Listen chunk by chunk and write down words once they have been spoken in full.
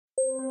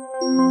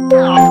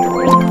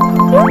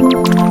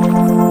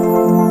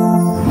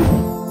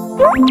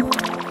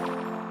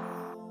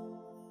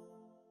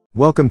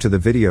Welcome to the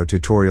video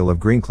tutorial of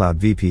GreenCloud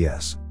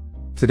VPS.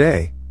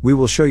 Today, we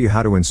will show you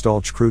how to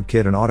install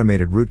Chkrootkit and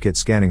automated rootkit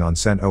scanning on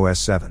CentOS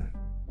 7.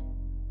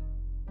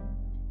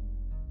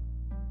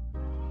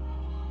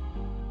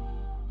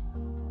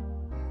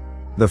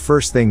 The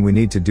first thing we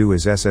need to do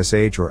is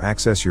SSH or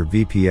access your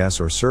VPS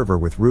or server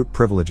with root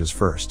privileges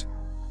first.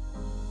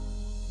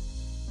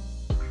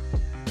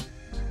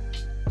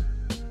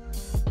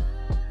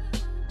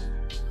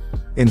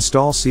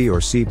 Install C or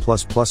C++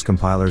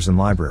 compilers and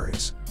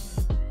libraries.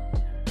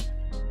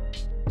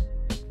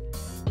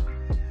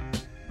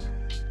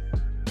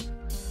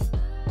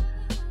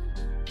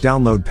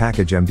 Download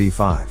package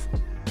MD5.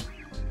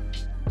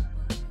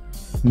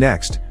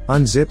 Next,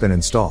 unzip and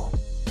install.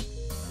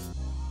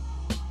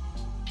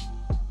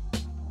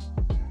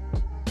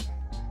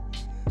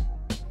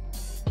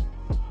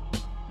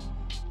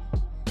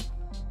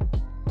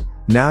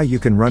 Now you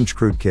can run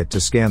Chkrootkit to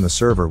scan the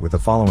server with the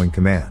following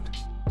command.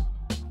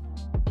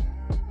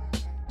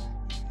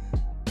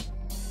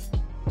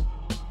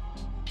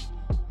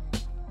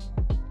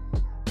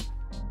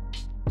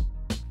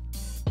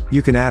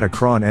 You can add a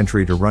cron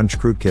entry to run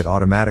Chkrootkit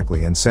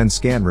automatically and send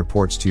scan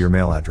reports to your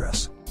mail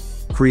address.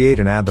 Create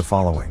and add the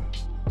following.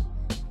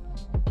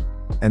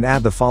 And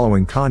add the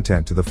following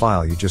content to the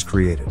file you just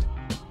created.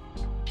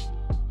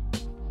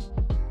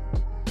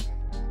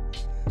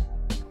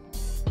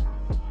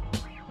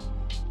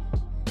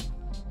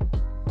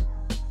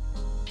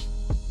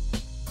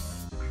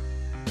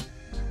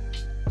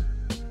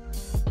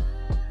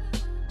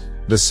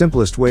 The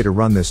simplest way to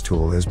run this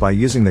tool is by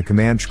using the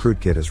command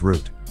chkrootkit as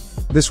root.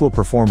 This will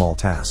perform all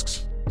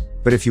tasks.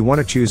 But if you want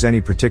to choose any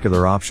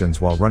particular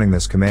options while running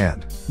this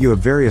command, you have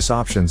various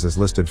options as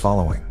listed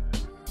following.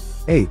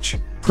 H.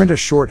 Print a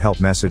short help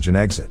message and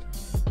exit.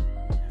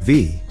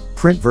 V.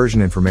 Print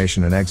version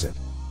information and exit.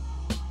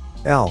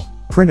 L.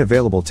 Print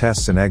available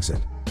tests and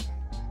exit.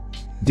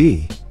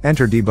 D.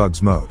 Enter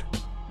debugs mode.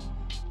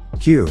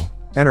 Q.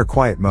 Enter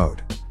quiet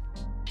mode.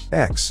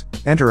 X.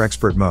 Enter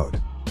expert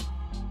mode.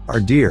 R.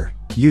 Dir.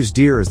 Use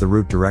dir as the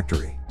root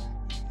directory.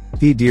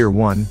 P. Dir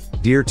 1,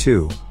 dir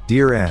 2,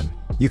 dir n.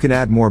 You can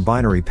add more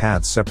binary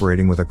paths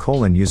separating with a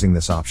colon using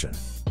this option.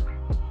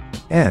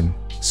 N.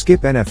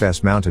 Skip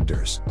NFS mounted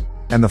dirs.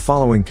 And the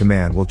following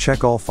command will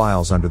check all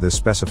files under this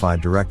specified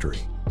directory.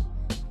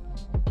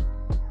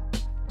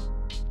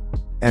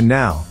 And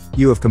now,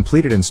 you have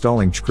completed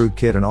installing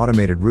Chkrootkit and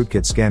automated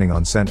rootkit scanning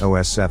on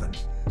CentOS 7.